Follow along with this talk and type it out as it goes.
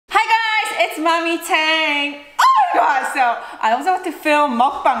it's Mommy Tang. Oh my god, so I was about to film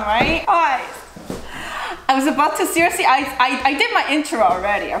mukbang, right? Guys, I was about to, seriously, I did my intro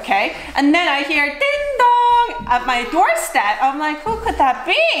already, okay? And then I hear ding dong at my doorstep. I'm like, who could that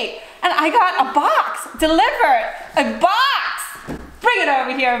be? And I got a box delivered, a box. Bring it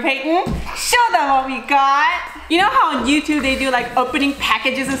over here, Peyton. Show them what we got. You know how on YouTube they do like opening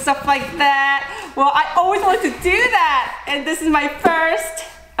packages and stuff like that? Well, I always wanted to do that. And this is my first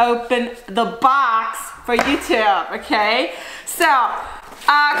open the box for YouTube, okay? So,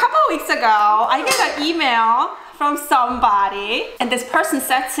 a couple of weeks ago, I got an email from somebody, and this person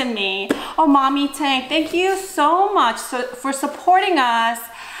said to me, oh, Mommy Tang, thank you so much for supporting us,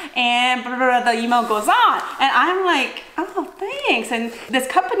 and blah, blah, blah, the email goes on. And I'm like, oh, thanks. And this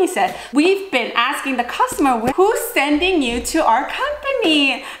company said, we've been asking the customer, who's sending you to our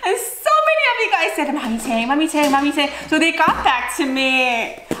company? And so many of you guys said, Mommy Tang, Mommy Tang, Mommy Tang. So they got back to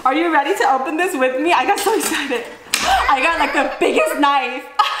me. Are you ready to open this with me? I got so excited. I got like the biggest knife.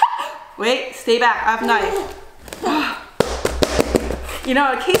 Wait, stay back, I have a knife. You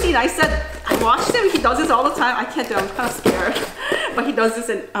know, Casey, I said, I watched him, he does this all the time. I can't do it, I'm kind of scared. But he does this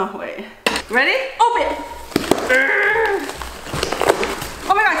in, oh wait. Ready? Open!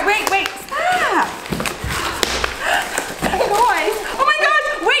 Oh my gosh, wait, stop! Guys, oh my gosh,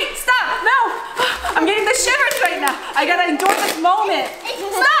 wait, stop, no! I'm getting the shivers right now. I gotta enjoy this moment.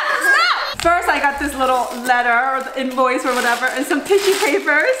 Stop! First, I got this little letter or the invoice or whatever and some tissue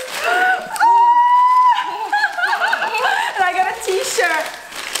papers. And I got a t-shirt.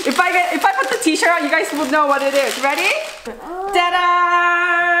 If I put the t-shirt on, you guys will know what it is. Ready?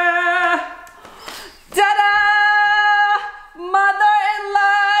 Ta-da! Ta-da!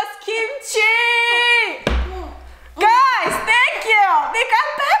 Mother-in-law's kimchi! Guys, thank you! They got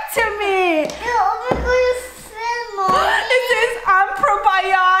back to me! It says I'm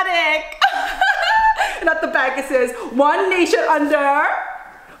probiotic. And at the back it says, one nation under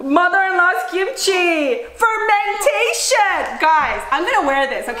mother-in-law's kimchi fermentation. Guys, I'm gonna wear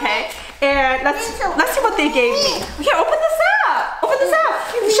this, okay? And let's see what they gave me. Here, open this up. Open this up.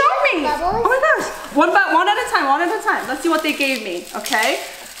 Show me. Oh my gosh. One at a time. One at a time. Let's see what they gave me. Okay.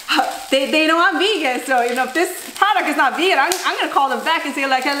 They know I'm vegan, so you know if this product is not vegan, I'm gonna call them back and say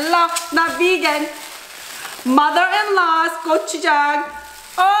like, hello, not vegan. Mother-in-law's gochujang.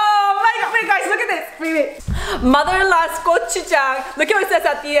 Oh my god, wait guys, look at this. Wait. Mother-in-law's gochujang. Look at what it says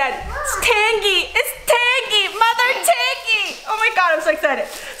at the end. It's tangy. It's tangy. Mother tangy. Oh my god, I'm so excited.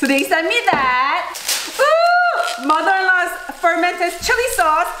 So they sent me that. Ooh, mother-in-law's fermented chili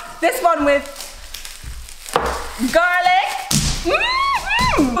sauce. This one with garlic.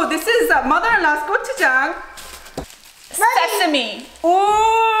 Oh, this is mother-in-law's gochujang. Sesame.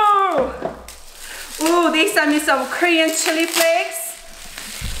 Ooh. Ooh, they sent me some Korean chili flakes.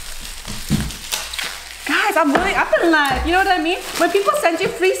 Guys, I've been like, you know what I mean? When people send you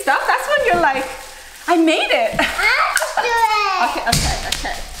free stuff, that's when you're like, I made it.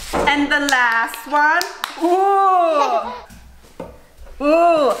 Okay. And the last one.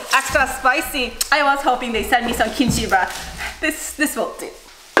 Ooh, extra spicy. I was hoping they send me some kimchi, but this will do.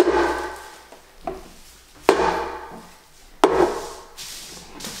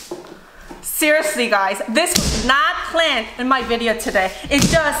 Seriously guys, this was not planned in my video today. It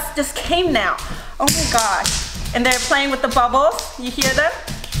just came now. Oh my gosh. And they're playing with the bubbles. You hear them?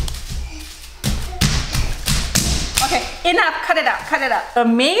 Okay, enough, cut it out.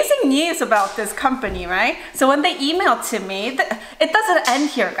 Amazing news about this company, right? So when they emailed to me, it doesn't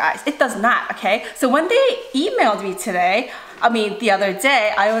end here guys. It does not, okay? So when they emailed me today, the other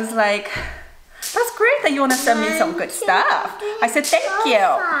day, I was like, that's great that you want to send me some good stuff. I said, thank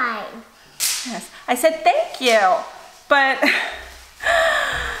you. Yes, I said thank you, but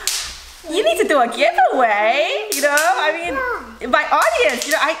you need to do a giveaway, you know? My audience,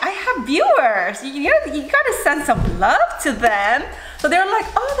 you know, I have viewers. You gotta send some love to them. So they're like,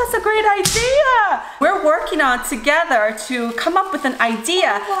 oh, that's a great idea. We're working on together to come up with an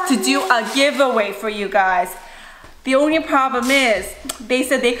idea to do a giveaway for you guys. The only problem is, they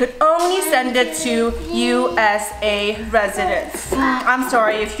said they could only send it to USA residents. I'm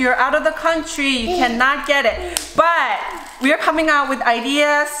sorry, if you're out of the country, you cannot get it. But we are coming out with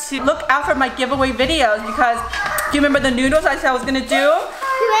ideas to look out for my giveaway videos because, do you remember the noodles I said I was gonna do?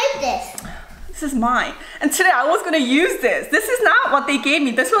 Who made this? This is mine. And today I was gonna use this. This is not what they gave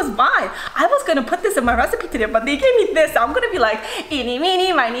me. This was mine. I was gonna put this in my recipe today, but they gave me this. I'm gonna be like, eeny,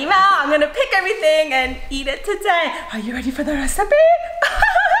 meeny, miny, moe. I'm gonna pick everything and eat it today. Are you ready for the recipe? I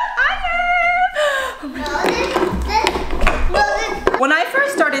am. Oh my God. When I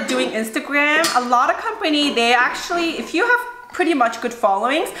first started doing Instagram, a lot of company, they actually, if you have pretty much good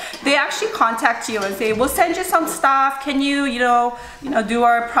followings, they actually contact you and say, we'll send you some stuff. Can you, do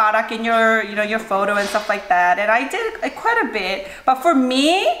our product in your, your photo and stuff like that. And I did quite a bit. But for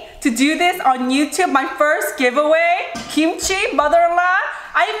me to do this on YouTube, my first giveaway, kimchi, mother-in-law,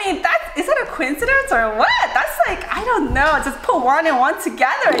 I mean, is that a coincidence or what? That's like, I don't know. Just put one and one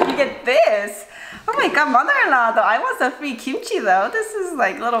together and you get this. Oh my god, mother-in-law though. I want some free kimchi though. This is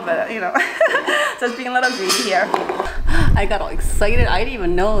like a little bit, just being a little greedy here. I got all excited. I didn't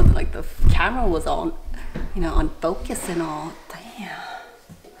even know like the camera was on, on focus and all.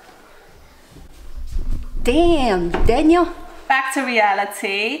 Damn, Daniel. Back to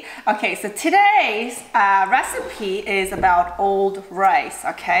reality. Okay, so today's recipe is about old rice,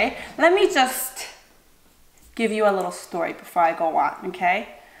 okay? Let me just give you a little story before I go on, okay?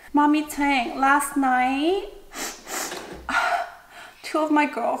 Mommy Tang, last night, 2 of my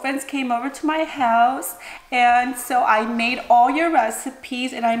girlfriends came over to my house, and so I made all your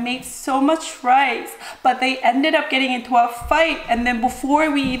recipes and I made so much rice, but they ended up getting into a fight, and then before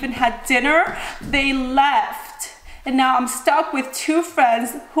we even had dinner, they left. And now I'm stuck with 2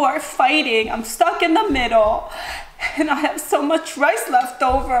 friends who are fighting. I'm stuck in the middle, and I have so much rice left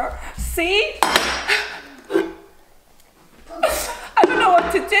over. See? I don't know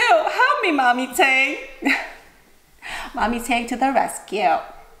what to do. Help me, Mommy Tang. Mommy Tang to the rescue.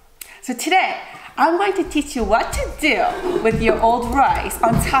 So today, I'm going to teach you what to do with your old rice.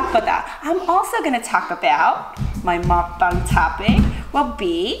 On top of that, I'm also going to talk about my mukbang topic will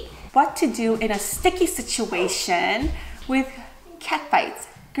be what to do in a sticky situation with cat fights,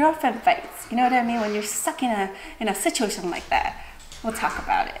 girlfriend fights. You know what I mean? When you're stuck in a situation like that. We'll talk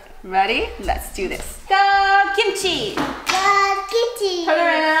about it. Ready? Let's do this. Go kimchi! Go kimchi! Turn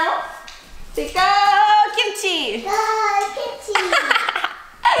around. Say go kimchi! Go kimchi!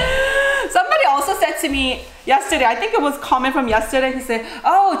 Somebody also said to me yesterday, I think it was a comment from yesterday, he said,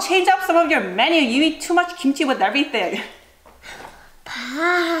 oh, change up some of your menu. You eat too much kimchi with everything.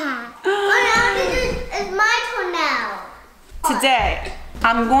 It's my turn now. Today,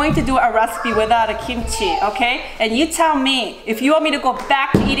 I'm going to do a recipe without a kimchi, okay? And you tell me if you want me to go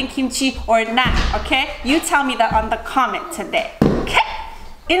back to eating kimchi or not, okay? You tell me that on the comment today, okay?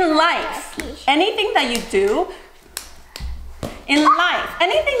 In life, anything that you do,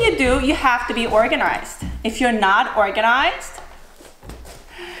 you have to be organized. If you're not organized,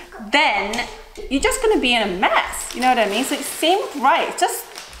 then you're just gonna be in a mess. You know what I mean? So same with rice. Just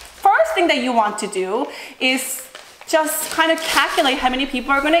first thing that you want to do is just kind of calculate how many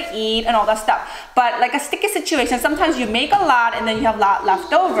people are gonna eat and all that stuff. But like a sticky situation, sometimes you make a lot and then you have a lot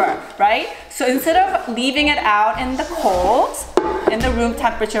left over, right? So instead of leaving it out in the cold, in the room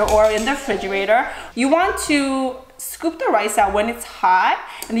temperature or in the refrigerator, you want to scoop the rice out when it's hot,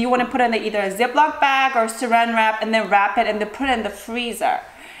 and then you want to put it in either a Ziploc bag or saran wrap, and then wrap it and then put it in the freezer.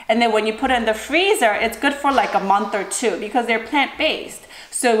 And then when you put it in the freezer, it's good for like a month or 2 because they're plant-based.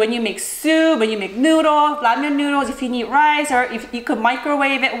 So when you make soup, when you make noodles, ramen noodles, if you need rice, or if you could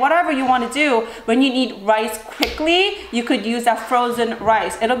microwave it, whatever you want to do, when you need rice quickly, you could use that frozen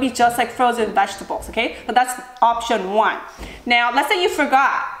rice. It'll be just like frozen vegetables, okay? So that's option 1. Now, let's say you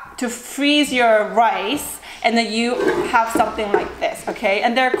forgot to freeze your rice, and then you have something like this, okay?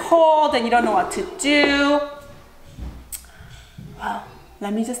 And they're cold and you don't know what to do. Well,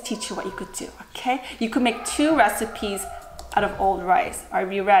 let me just teach you what you could do, okay? You could make 2 recipes out of old rice. Are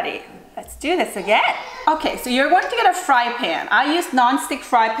we ready? Let's do this again. Okay, so you're going to get a fry pan. I use non-stick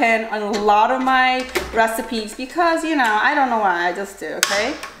fry pan on a lot of my recipes because, I don't know why, I just do,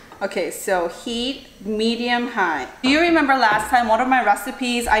 okay? Okay, so heat, medium, high. Do you remember last time one of my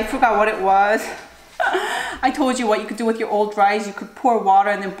recipes, I forgot what it was. I told you what you could do with your old rice. You could pour water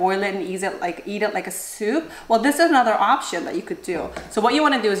and then boil it and eat it like a soup. Well, this is another option that you could do. So what you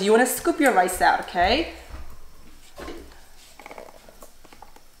want to do is you want to scoop your rice out, okay?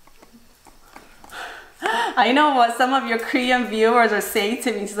 I know what some of your Korean viewers are saying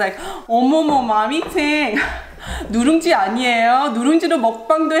to me. She's like, 어머머, 모mmytang. 누룽지 아니에요? 누룽지로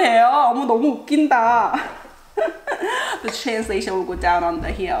먹방도 해요. 어머, 너무 웃긴다. The translation will go down on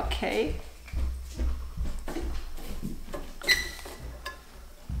the here, okay?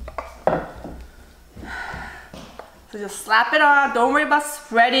 So just slap it on. Don't worry about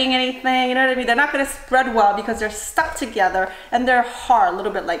spreading anything. You know what I mean? They're not going to spread well because they're stuck together and they're hard, a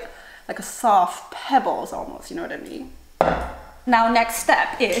little bit like a soft pebbles almost. You know what I mean? Now, next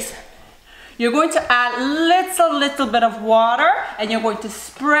step is you're going to add little bit of water and you're going to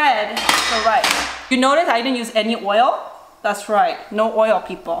spread the rice. You notice I didn't use any oil? That's right. No oil,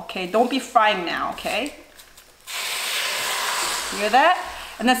 people. Okay, don't be frying now. Okay. Hear that?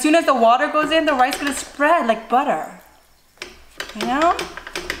 And as soon as the water goes in, the rice is going to spread like butter. You know?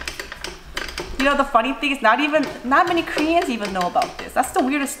 You know, the funny thing is not many Koreans even know about this. That's the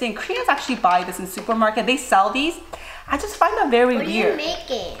weirdest thing. Koreans actually buy this in supermarket. They sell these. I just find that very weird. What do you make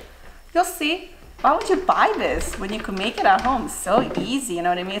it? You'll see. Why would you buy this when you can make it at home? It's so easy, you know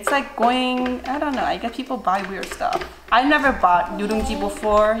what I mean? It's like going, I don't know, I guess people buy weird stuff. I've never bought nudelji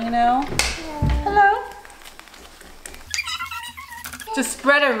before, you know? Hello? Just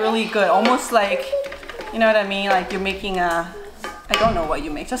spread it really good, almost like, you know what I mean? Like you're making a, I don't know what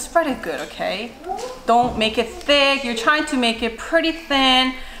you make. Just spread it good, okay? Don't make it thick. You're trying to make it pretty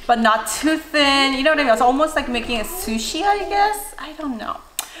thin, but not too thin. You know what I mean? It's almost like making a sushi, I guess. I don't know.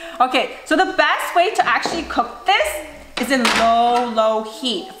 Okay, so the best way to actually cook this is in low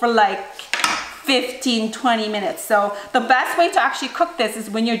heat for like 15-20 minutes. So the best way to actually cook this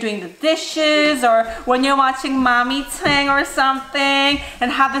is when you're doing the dishes or when you're watching mommytang or something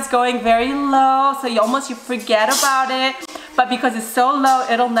and have this going very low so you forget about it. But because it's so low,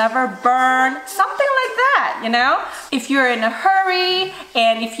 it'll never burn. Something like that, you know? If you're in a hurry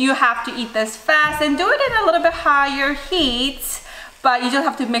and if you have to eat this fast, then do it in a little bit higher heat. But you just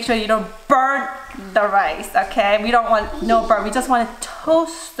have to make sure you don't burn the rice, okay? We don't want no burn. We just want to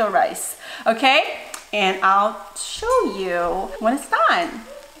toast the rice, okay? And I'll show you when it's done.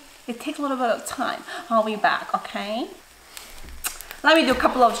 It takes a little bit of time. I'll be back, okay? Let me do a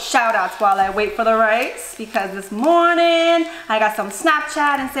couple of shout outs while I wait for the rice, because this morning I got some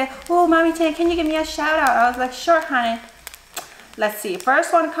Snapchat and said, oh, mommytang, can you give me a shout out? I was like, sure, honey. Let's see.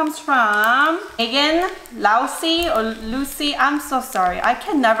 First one comes from Megan, Laucy or Lucy. I'm so sorry. I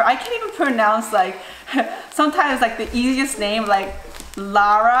can't even pronounce like sometimes like the easiest name like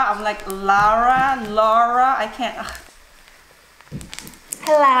Lara. I'm like Laura. I can't.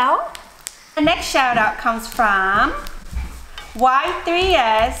 Hello. The next shout out comes from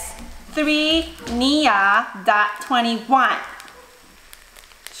Y3S3Nia.21.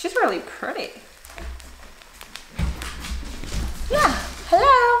 She's really pretty. Yeah,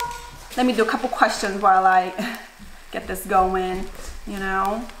 hello. Let me do a couple questions while I get this going, you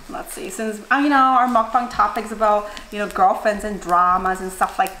know. Let's see, since, you know, our mukbang topic's about, you know, girlfriends and dramas and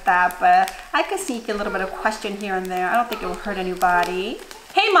stuff like that, but I can sneak a little bit of question here and there. I don't think it will hurt anybody.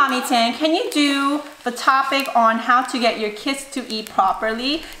 Hey, mommytang, can you do the topic on how to get your kids to eat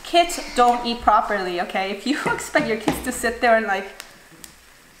properly? Kids don't eat properly, okay? If you expect your kids to sit there and like,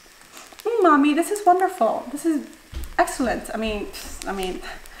 mommy, this is wonderful. This is excellent. I mean,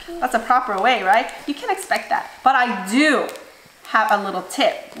 that's a proper way, right? You can't expect that. But I do have a little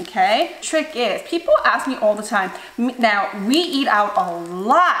tip, okay? Trick is, people ask me all the time, now we eat out a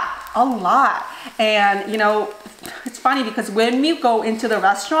lot. And you know, it's funny because when we go into the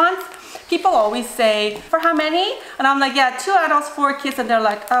restaurants, people always say, for how many? And I'm like, yeah, 2 adults, 4 kids. And they're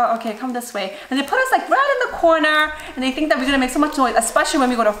like, oh, okay, come this way. And they put us like right in the corner and they think that we're gonna make so much noise, especially when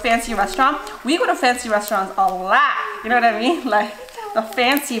we go to a fancy restaurant. We go to fancy restaurants a lot, you know what I mean? Like the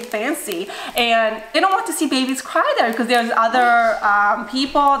fancy. And they don't want to see babies cry there because there's other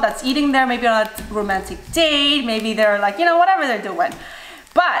people that's eating there, maybe on a romantic date, maybe they're like, you know, whatever they're doing.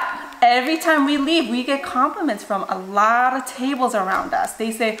 But every time we leave, we get compliments from a lot of tables around us. They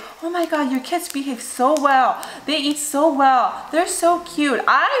say, oh my God, your kids behave so well. They eat so well. They're so cute.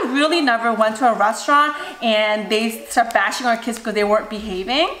 I really never went to a restaurant and they start bashing our kids because they weren't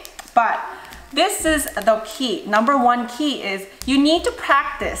behaving. But this is the key. Number 1 key is you need to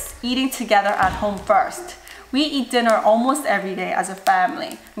practice eating together at home first. We eat dinner almost every day as a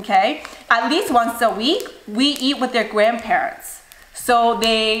family, okay? At least once a week, we eat with their grandparents. So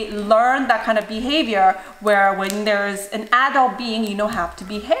they learn that kind of behavior where when there's an adult being, you know how to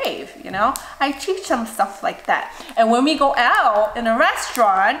behave, you know? I teach them stuff like that. And when we go out in a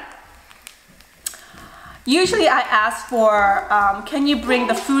restaurant, usually I ask for, can you bring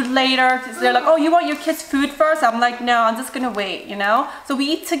the food later? They're like, oh, you want your kids' food first? I'm like, no, I'm just gonna wait, you know? So we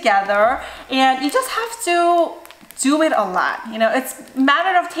eat together and you just have to do it a lot, you know? It's a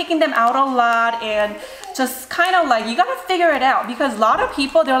matter of taking them out a lot and just kind of like, you gotta figure it out because a lot of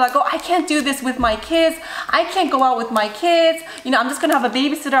people, they're like, oh, I can't do this with my kids. I can't go out with my kids. You know, I'm just gonna have a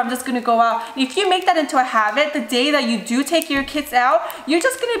babysitter. I'm just gonna go out. And if you make that into a habit, the day that you do take your kids out, you're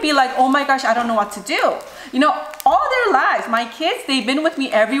just gonna be like, oh my gosh, I don't know what to do. You know, all their lives, my kids, they've been with me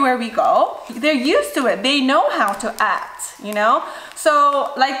everywhere we go. They're used to it. They know how to act, you know?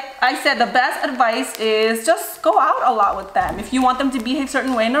 So like I said, the best advice is just go out a lot with them. If you want them to behave a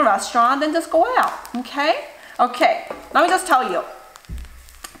certain way in a restaurant, then just go out, okay? Okay, let me just tell you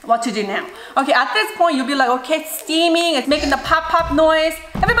what to do now. Okay, at this point, you'll be like, okay, it's steaming, it's making the pop noise.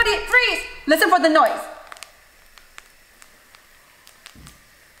 Everybody freeze, listen for the noise.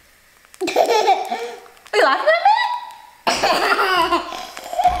 Are you laughing at me?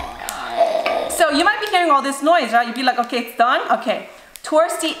 you might be hearing all this noise, right? You'd be like, okay, it's done. Okay.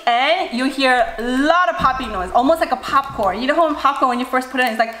 Towards the end, you hear a lot of popping noise, almost like a popcorn. You know how in popcorn, when you first put it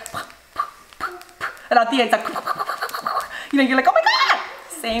in, it's like, and at the end, it's like, you know, you're like, oh my God!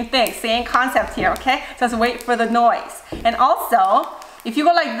 Same thing, same concept here, okay? Just wait for the noise. And also, if you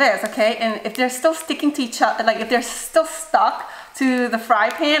go like this, okay, and if they're still sticking to each other, like if they're still stuck to the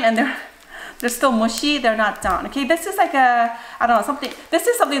fry pan and they're still mushy, they're not done, okay? This is like a, I don't know, this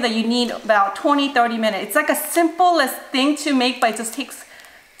is something that you need about 20-30 minutes. It's like a simplest thing to make, but it just takes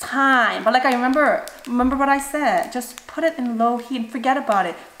time. But like I remember what I said, just put it in low heat and forget about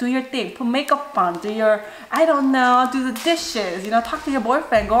it. Do your thing, put makeup on, do your, I don't know, do the dishes, you know, talk to your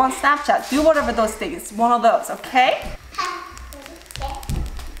boyfriend, go on Snapchat, do whatever those things, one of those, okay?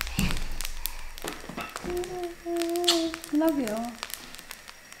 Love you.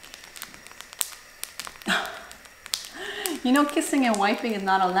 You know, kissing and wiping is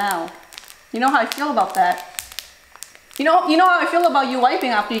not allowed. You know how I feel about that. You know how I feel about you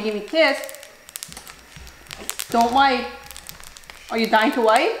wiping after you give me a kiss. Don't wipe. Are you dying to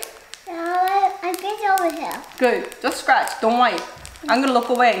wipe? No, I get over here. Good. Just scratch. Don't wipe. I'm gonna look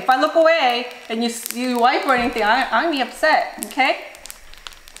away. If I look away and you wipe or anything, I'm gonna be upset. Okay?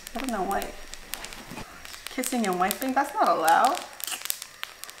 I don't know wipe. Kissing and wiping, that's not allowed.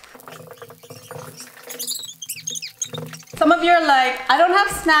 Some of you are like, I don't have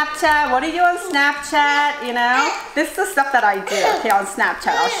Snapchat. What are you on Snapchat? You know? This is the stuff that I do, okay, on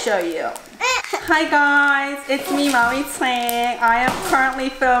Snapchat. I'll show you. Hi guys, it's me, Mommy Tang. I am currently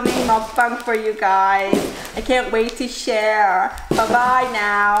filming mukbang for you guys. I can't wait to share. Bye-bye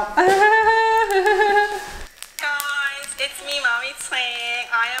now. Guys, it's me, Mommy Tang.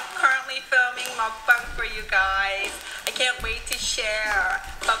 I am currently filming mukbang for you guys. I can't wait to share.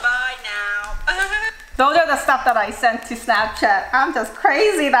 Bye-bye now. Those are the stuff that I sent to Snapchat. I'm just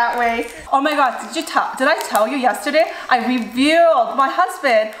crazy that way. Oh my God, did I tell you yesterday? I revealed my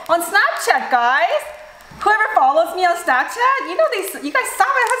husband on Snapchat, guys. Whoever follows me on Snapchat, you know you guys saw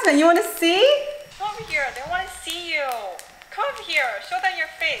my husband. You want to see? Come over here. They want to see you. Come over here. Show them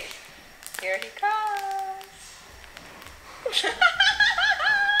your face. Here he comes.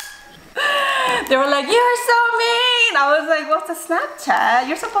 They were like, you're so mean. I was like, what's a Snapchat?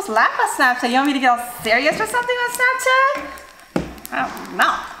 You're supposed to laugh at Snapchat. You want me to get all serious or something on Snapchat? I don't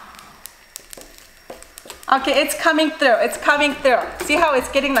know. Okay, it's coming through. It's coming through. See how it's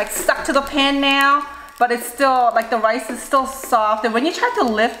getting like stuck to the pan now? But it's still, like the rice is still soft. And when you try to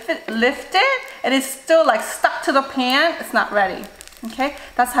lift it, and it's still like stuck to the pan, it's not ready. Okay,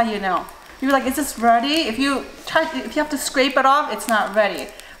 that's how you know. You're like, is this ready? If you have to scrape it off, it's not ready.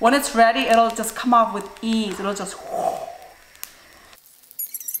 When it's ready, it'll just come off with ease. It'll just whoo.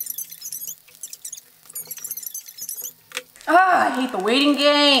 I hate the waiting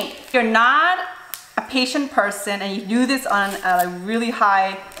game. If you're not a patient person and you do this on a really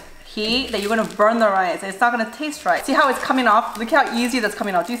high heat, that you're gonna burn the rice. It's not gonna taste right. See how it's coming off? Look how easy that's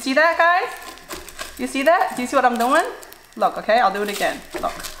coming off. Do you see that, guys? You see that? Do you see what I'm doing? Look, okay, I'll do it again.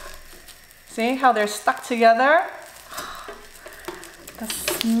 Look. See how they're stuck together? The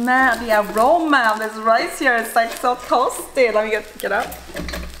smell, the aroma of this rice here is like so toasty. Let me get up.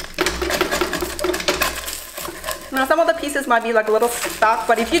 Now some of the pieces might be like a little stuck,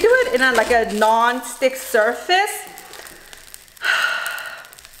 but if you do it in like a non-stick surface,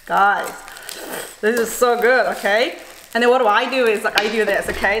 guys, this is so good, okay? And then what I do is like I do this,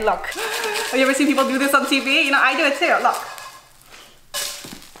 okay? Look. Have you ever seen people do this on TV? You know, I do it too. Look.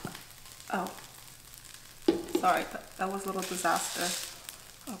 Oh. Sorry, that was a little disaster.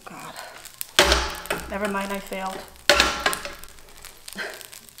 Oh God. Never mind, I failed.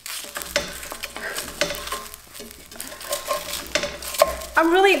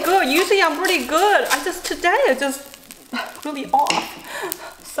 I'm really good. Usually I'm pretty good. Today I just really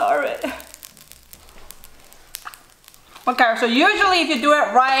off. Sorry. Okay, so usually if you do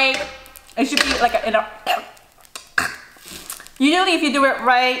it right, it should be like usually if you do it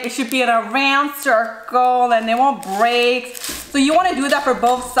right, it should be in a round circle and it won't break. So you want to do that for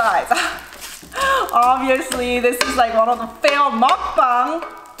both sides. Obviously, this is like one of the failed mukbang.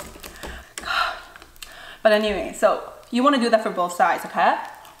 But anyway, so you want to do that for both sides, okay?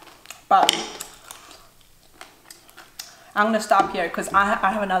 But I'm going to stop here because I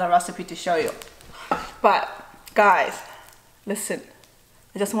have another recipe to show you. But guys, listen.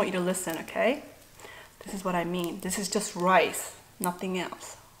 I just want you to listen, okay? This is what I mean. This is just rice, nothing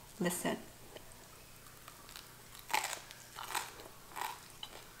else. Listen.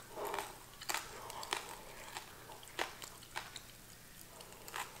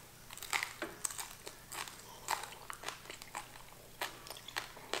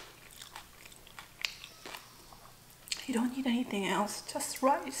 You don't need anything else, just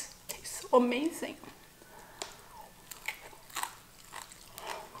rice. It tastes so amazing.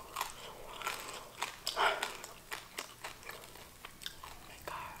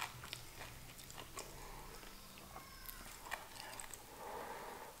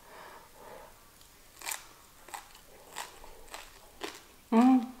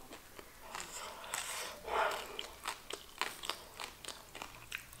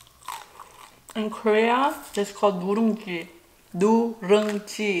 In Korea, it's called 누룽지.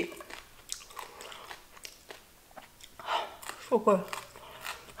 누룽지. So good.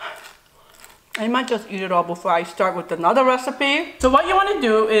 I might just eat it all before I start with another recipe. So what you want to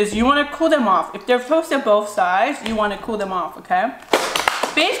do is you want to cool them off. If they're toasted both sides, you want to cool them off, okay?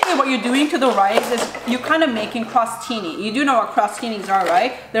 Basically what you're doing to the rice is you're kind of making crostini. You do know what crostinis are,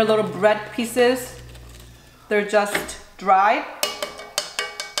 right? They're little bread pieces. They're just dried.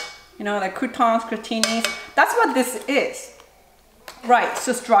 You know, like croutons, crostinis. That's what this is. Right, it's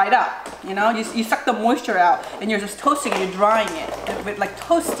just dried up. You know, you suck the moisture out and you're just toasting it, you're drying it. With like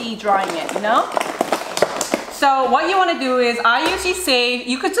toasty drying it, you know? So what you want to do is, I usually say,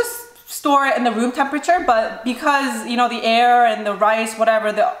 you could just store it in the room temperature, but because, you know, the air and the rice,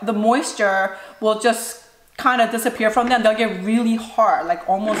 whatever, the moisture will just kind of disappear from them. They'll get really hard, like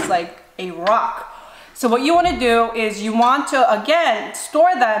almost like a rock. So what you want to do is you want to, again,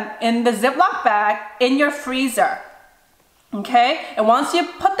 store them in the Ziploc bag in your freezer. Okay? And once you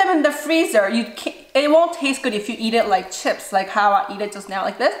put them in the freezer, it won't taste good if you eat it like chips, like how I eat it just now,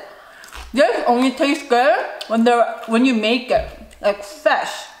 like this. This only tastes good when you make it, like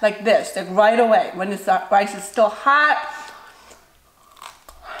fresh, like this, like right away. When the rice is still hot,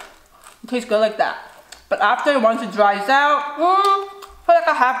 it tastes good like that. But after, once it dries out, for like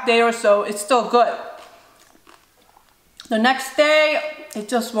a half day or so, it's still good. The next day, it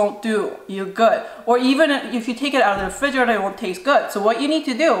just won't do you good. Or even if you take it out of the refrigerator, it won't taste good. So what you need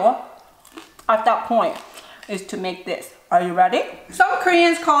to do at that point is to make this. Are you ready? Some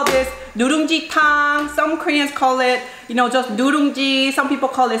Koreans call this 누룽지탕. Some Koreans call it, you know, just 누룽지. Some people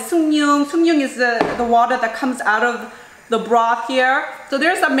call it sungnyung. Sungnyung is the water that comes out of the broth here. So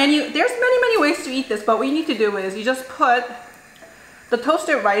there's many ways to eat this, but what you need to do is you just put the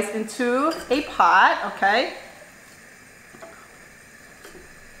toasted rice into a pot, okay?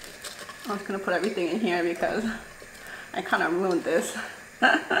 I'm just gonna put everything in here because I kind of ruined this.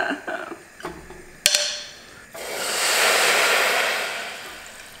 I'm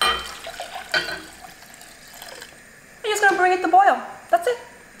just gonna bring it to boil. That's it.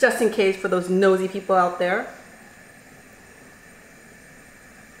 Just in case for those nosy people out there.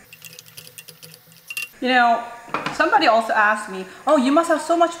 You know, somebody also asked me, oh, you must have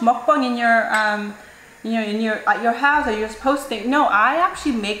so much mukbang in your at your house, or you're posting. No, I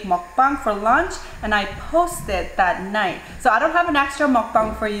actually make mukbang for lunch and I post it that night. So I don't have an extra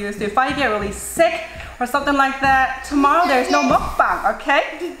mukbang for you. So if I get really sick or something like that, tomorrow there's no mukbang, okay?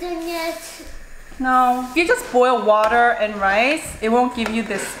 No. If you just boil water and rice, it won't give you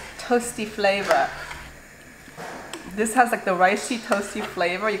this toasty flavor. This has like the ricey toasty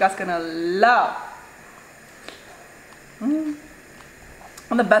flavor you guys gonna love.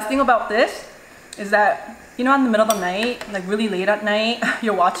 And the best thing about this is that, you know, in the middle of the night, like really late at night,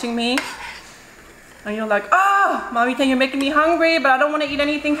 you're watching me and you're like, oh, Mommy Tang, you're making me hungry, but I don't want to eat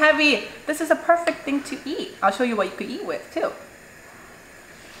anything heavy. This is a perfect thing to eat. I'll show you what you could eat with too.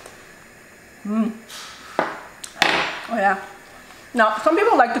 Oh yeah. Now, some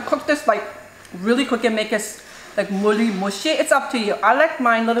people like to cook this, like really cook it, make it like mushy. It's up to you. I like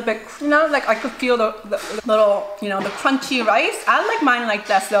mine a little bit, you know, like I could feel the little, you know, the crunchy rice. I like mine like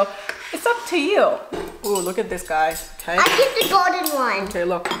that, so it's up to you. Ooh, look at this, guys. Okay. I get the golden one. Okay,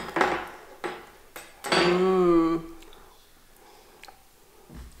 look.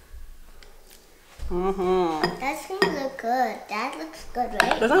 That's gonna look good. That looks good,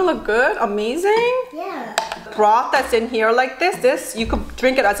 right? Doesn't it look good? Amazing? Yeah. The broth that's in here like this, you could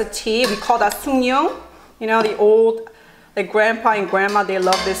drink it as a tea. We call that sungnyung. You know, the old, like grandpa and grandma, they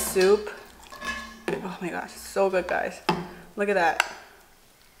love this soup. Oh my gosh, so good, guys. Look at that.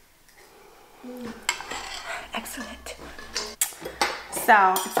 Excellent.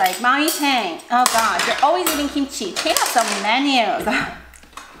 So it's like, Mommy Tang, oh God, you're always eating kimchi. Change up some menus.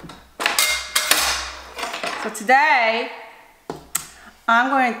 So today, I'm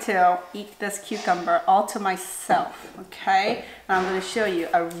going to eat this cucumber all to myself, okay? And I'm going to show you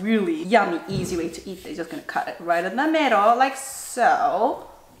a really yummy, easy way to eat this. Just going to cut it right in the middle, like so.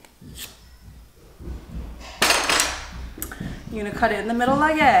 You're going to cut it in the middle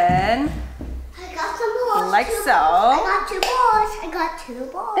again. I got some balls. Like so. I got 2 balls. I got 2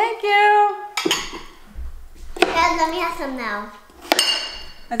 balls. Thank you. And let me have some now.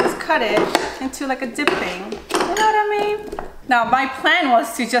 I just cut it into like a dipping. You know what I mean? Now my plan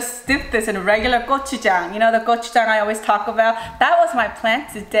was to just dip this in regular gochujang. You know the gochujang I always talk about? That was my plan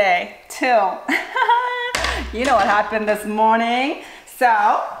today too. You know what happened this morning. So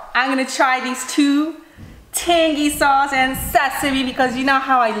I'm gonna try these two tangy sauce and sesame because you know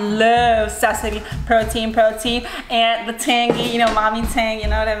how I love sesame, protein, and the tangy, you know, mommy tang, you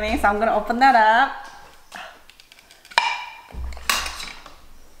know what I mean? So I'm gonna open that up.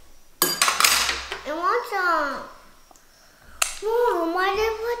 I want some. Mom, why did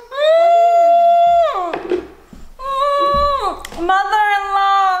you put...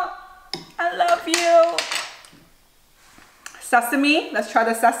 Mother-in-law, I love you. Sesame, let's try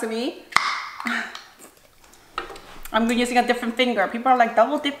the sesame. I'm using a different finger. People are like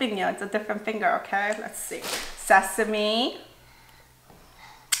double dipping you. It's a different finger, okay? Let's see. Sesame.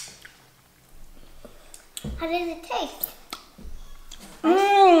 How does it taste?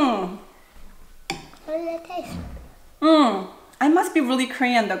 Mmm. How does it taste? Mmm. I must be really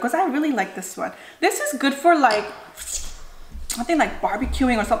Korean though, because I really like this one. This is good for like, I think like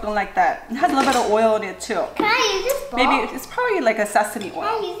barbecuing or something like that. It has a little bit of oil in it too. Can I use this bowl? Maybe it's probably like a sesame oil. Can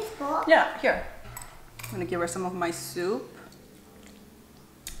I use this bowl? Yeah, here. I'm gonna give her some of my soup.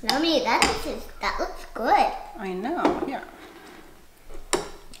 Mommy, that looks good. I know, here.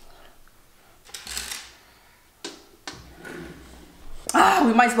 Ah,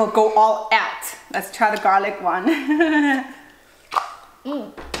 we might as well go all out. Let's try the garlic one.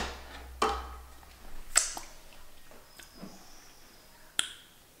 Mm.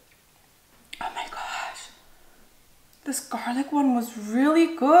 Oh my gosh. This garlic one was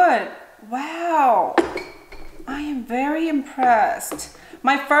really good. Wow. I am very impressed.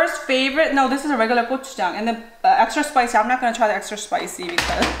 My first favorite, no, this is a regular gochujang. And the extra spicy, I'm not going to try the extra spicy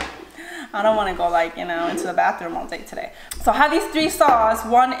because I don't want to go like, you know, into the bathroom all day today. So I have these three sauce.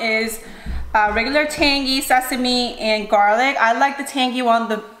 One is regular tangy, sesame, and garlic. I like the tangy one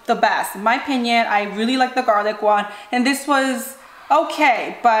the best. In my opinion, I really like the garlic one. And this was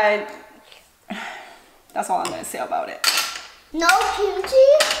okay, but that's all I'm going to say about it. No kimchi?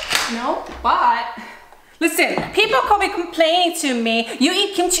 No, but listen, people could be complaining to me, you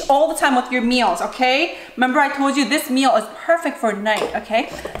eat kimchi all the time with your meals, okay? Remember I told you this meal is perfect for night, okay?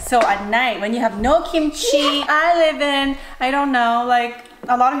 So at night, when you have no kimchi, I live in, I don't know, like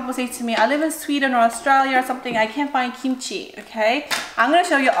a lot of people say to me, I live in Sweden or Australia or something, I can't find kimchi, okay? I'm gonna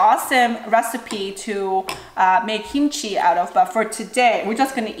show you an awesome recipe to make kimchi out of, but for today, we're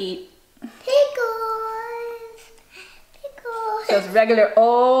just gonna eat Pickles. so it's regular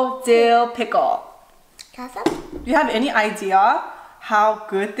old dill pickle. Do you have any idea how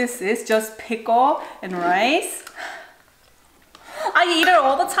good this is? Just pickle and rice. I eat it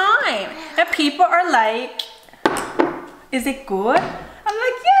all the time. And people are like, is it good? I'm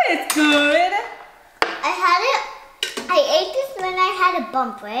like, yeah, it's good. I ate this when I had a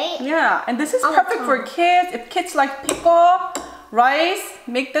bump, right? Yeah, and this is perfect for kids. If kids like pickle, rice,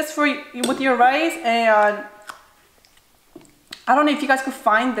 make this for with your rice. And I don't know if you guys could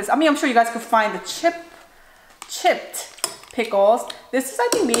find this. I mean, I'm sure you guys could find the chipped pickles. This is, I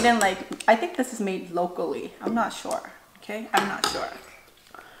think, made in like, I think this is made locally. I'm not sure, okay? I'm not sure.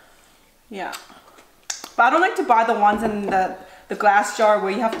 Yeah. But I don't like to buy the ones in the glass jar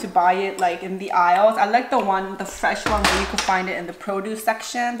where you have to buy it like in the aisles. I like the fresh one where you can find it in the produce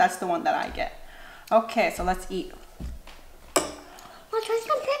section. That's the one that I get. Okay, so let's eat. Let's try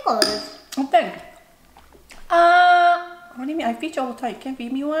some pickles. Okay. What do you mean? I feed you all the time. You can't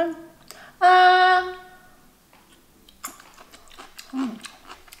feed me one?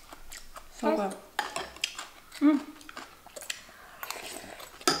 So good.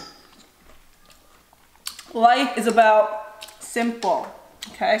 Life is about simple,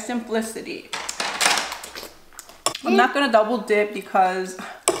 okay? Simplicity. I'm not gonna double dip because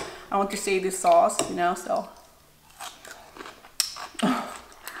I want to save this sauce, you know, so.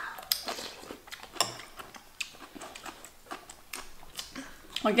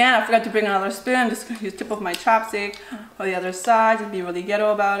 Again, I forgot to bring another spoon. I'm just gonna use the tip of my chopstick for the other side, just be really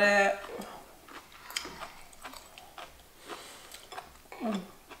ghetto about it.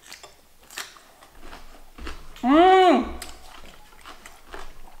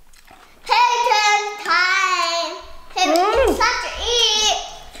 Payton time! It's time to eat!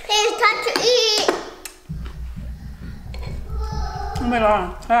 It's time to eat! Oh my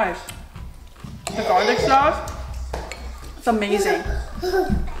god, guys. The garlic sauce, it's amazing.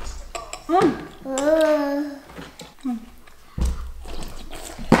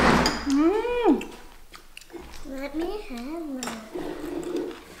 Let me have one.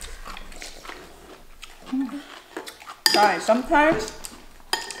 Guys, sometimes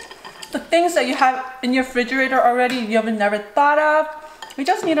the things that you have in your refrigerator already you have never thought of, you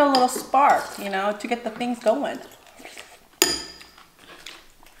just need a little spark, you know, to get the things going.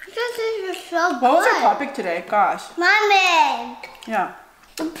 This is so good. What was our topic today? Gosh. Mommy, Yeah.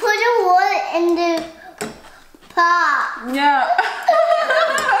 put the water in the pot. Yeah.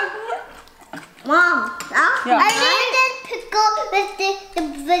 Mom, Yeah. I need the pickle with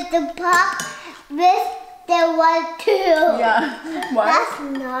the pot with the one too. Yeah. What? That's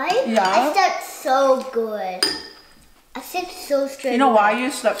nice. Yeah. I slept so good. I slept so straight. You know why away.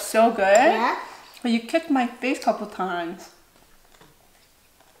 you slept so good? Yeah. Well, you kicked my face a couple times.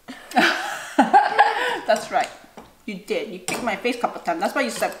 That's right. You did. You kicked my face a couple times. That's why you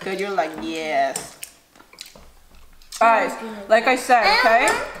slept good. You're like, yes. Guys, like I said, okay?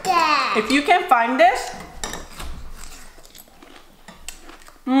 Yeah. If you can find this,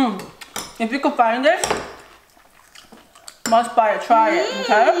 if you can find this, must buy it. Try it,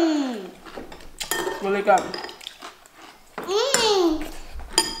 okay? It's really good.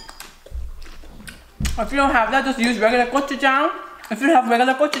 If you don't have that, just use regular gochujang. If you have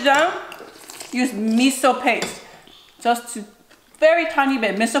regular gochujang, use miso paste. Just to very tiny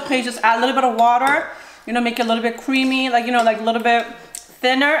bit. Miso paste, just add a little bit of water. You know, make it a little bit creamy, like, you know, like a little bit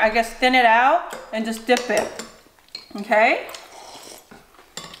thinner. I guess thin it out and just dip it. Okay?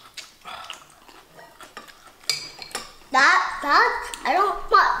 I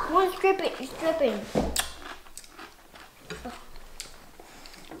don't want to strip it. It's dripping.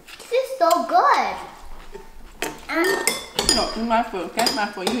 This is so good. No, it's my food, okay? My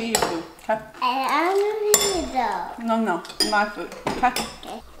food. You eat your food, okay? I don't need it though. No, my food, okay?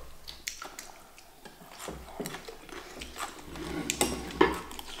 Okay.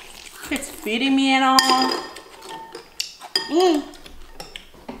 It's feeding me and all.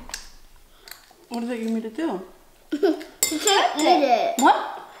 What does it you me to do? You can't eat it. What?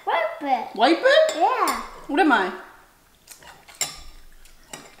 Wipe it. Wipe it? Yeah. What am I?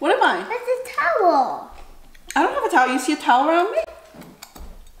 What am I? That's a towel. I don't have a towel. You see a towel around me?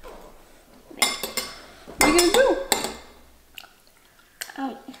 What are you gonna do?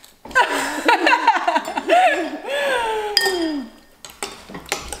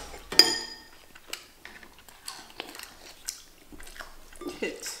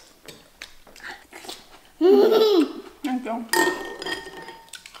 Hits. Thank you.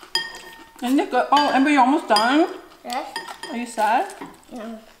 Isn't it good? Oh, Amber, you're almost done? Yes. Are you sad?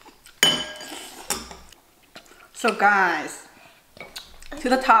 No. So guys, to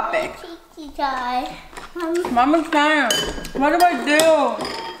the topic. Cheeky guy. Mama's time. What do I do?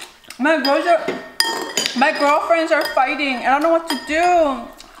 My girlfriends are fighting. I don't know what to do.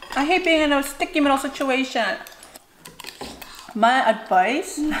 I hate being in a sticky middle situation. My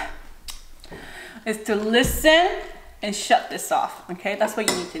advice is to listen and shut this off. Okay, that's what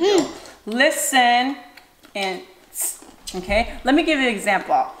you need to do. Listen and okay. Let me give you an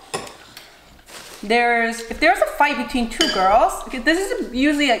example. If there's a fight between two girls, okay, this is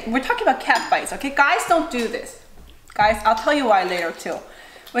usually like, we're talking about cat fights, okay? Guys don't do this. Guys, I'll tell you why later too.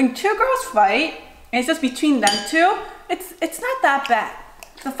 When two girls fight, and it's just between them two, it's not that bad.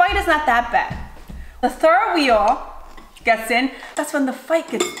 The fight is not that bad. The third wheel gets in, that's when the fight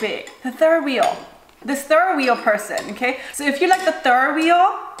gets big. The third wheel. This third wheel person, okay? So if you're like the third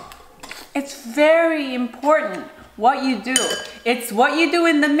wheel, it's very important what you do. It's what you do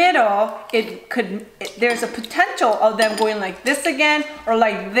in the middle. There's a potential of them going like this again or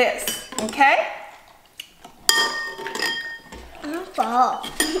like this, okay?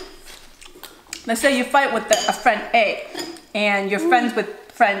 Let's say you fight with a friend A and you're friends with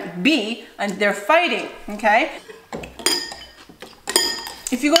friend B and they're fighting, okay?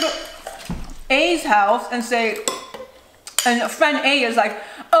 If you go to A's house and and friend A is like,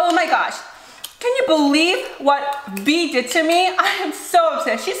 oh my gosh, can you believe what B did to me? I am so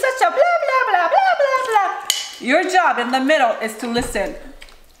upset. She's such a blah, blah, blah, blah, blah, blah. Your job in the middle is to listen.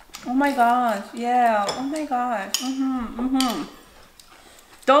 Oh my gosh, yeah, oh my gosh,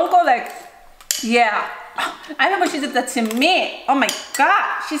 Don't go like, yeah, I remember she did that to me. Oh my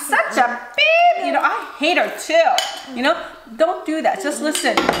God, she's such a babe. You know, I hate her too. You know, don't do that. Just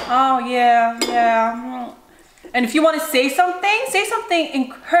listen. Oh yeah, yeah. And if you want to say something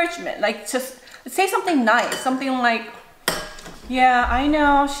encouragement. Like just say something nice. Something like, yeah, I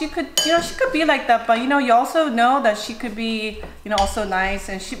know she could, you know, she could be like that, but you know, you also know that she could be, you know, also nice,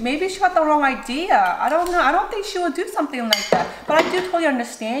 and maybe she got the wrong idea. I don't know. I don't think she would do something like that, but I do totally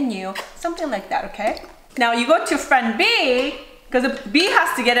understand you. Something like that, okay? Now you go to friend B, because B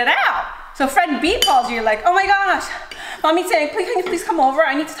has to get it out. So friend B calls you, like, oh my gosh, Mommy saying, can you please come over?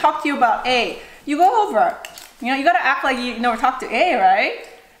 I need to talk to you about A. You go over. You know, you gotta act like you never talked to A, right?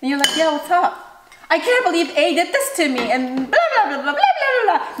 And you're like, yeah, what's up? I can't believe A did this to me and blah, blah, blah, blah, blah,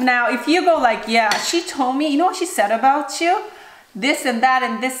 blah, blah. Now, if you go like, yeah, she told me, you know what she said about you? This and that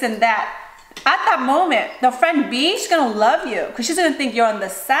and this and that. At that moment, the friend B, she's gonna love you because she's gonna think you're on the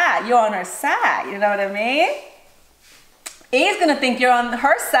side. You're on her side, you know what I mean? A is gonna think you're on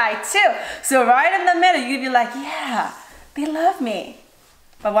her side too. So right in the middle, you'd be like, yeah, they love me.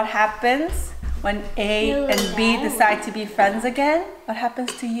 But what happens when A and B decide to be friends again? What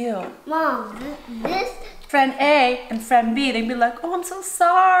happens to you? Mom, this friend A and friend B, they'd be like, oh, I'm so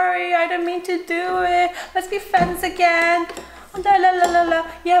sorry. I didn't mean to do it. Let's be friends again. Oh, la, la, la, la.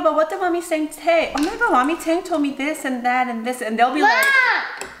 Yeah, but what did Mommy Tang say? Oh my God, Mommy Tang told me this and that and this. And they'll be like,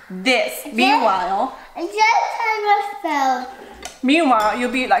 this. Meanwhile,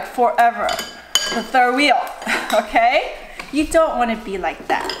 you'll be like forever. The third wheel, okay? You don't want to be like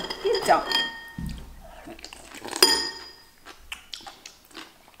that. You don't.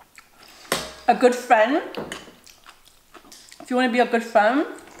 A good friend, if you want to be a good friend,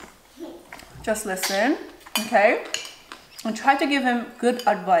 just listen, okay? And try to give him good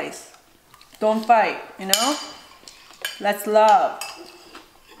advice. Don't fight, you know? Let's love.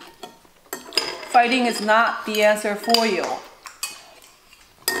 Fighting is not the answer for you.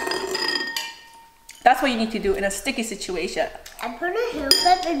 That's what you need to do in a sticky situation. I put a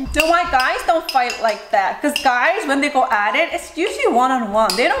haircut in. So why guys don't fight like that? Because guys, when they go at it, it's usually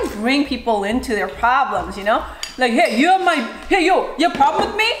one-on-one. They don't bring people into their problems, you know? Like, hey, you have a problem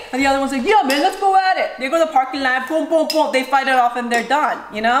with me? And the other one's like, yeah, man, let's go at it. They go to the parking lot, boom, boom, boom. They fight it off and they're done,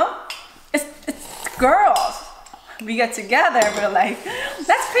 you know? It's girls. We get together, we're like,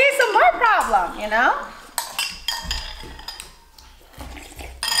 let's create some more problem, you know?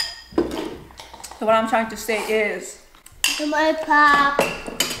 So what I'm trying to say is, my pop.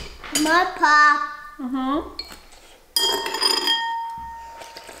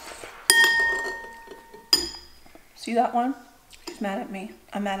 See that one? She's mad at me.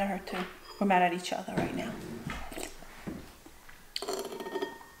 I'm mad at her too. We're mad at each other right now.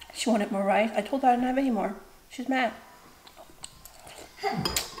 She wanted more rice. I told her I didn't have any more. She's mad.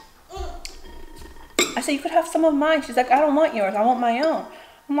 I said, you could have some of mine. She's like, I don't want yours. I want my own.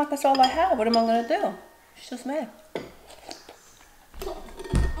 I'm like, that's all I have. What am I going to do? She's just mad.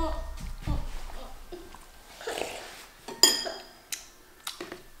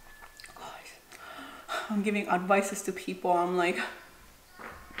 I'm giving advices to people. I'm like,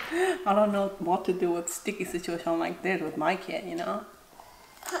 I don't know what to do with sticky situation like this with my kid, you know?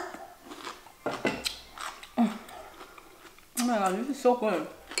 Oh my God, this is so good.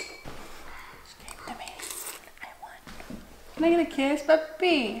 Just give it to me. I won. Can I get a kiss,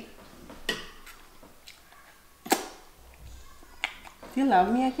 puppy? Do you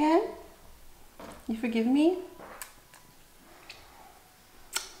love me again? You forgive me?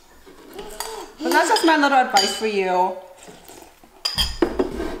 But that's just my little advice for you.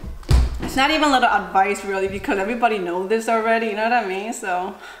 It's not even a little advice really because everybody knows this already, you know what I mean?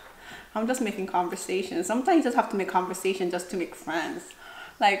 So I'm just making conversation. Sometimes you just have to make conversation just to make friends.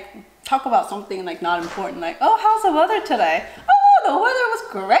 Like talk about something like not important, like, oh, how's the weather today? Oh, the weather was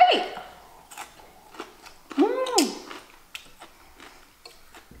great.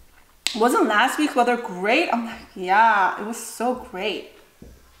 Wasn't last week's weather great? I'm like, yeah, it was so great.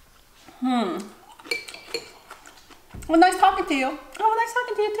 Well, nice talking to you. Oh, nice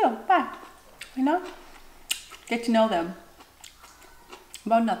talking to you too. Bye. You know? Get to know them.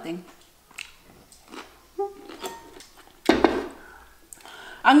 About nothing.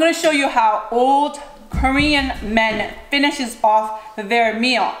 I'm going to show you how old Korean men finishes off their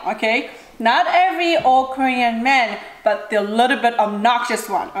meal, okay? Not every old Korean man, but the little bit obnoxious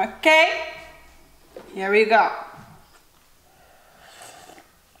one, okay? Here we go.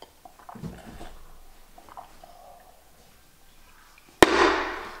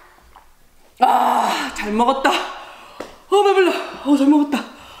 아, 잘 먹었다. 배불러. 잘 먹었다.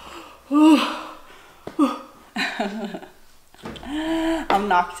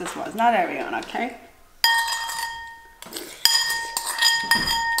 Obnoxious ones, not everyone, okay?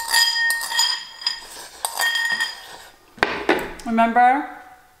 Remember,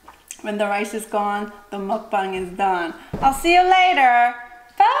 when the rice is gone, the mukbang is done. I'll see you later.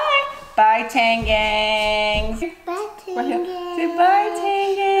 Bye. Bye, Tangang. Bye, Tangang. Say bye,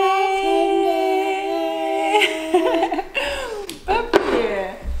 Tangang. Puppy.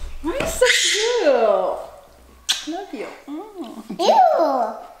 Why are you so cute? Love you.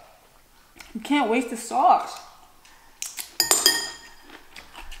 Ew. You can't waste the sauce.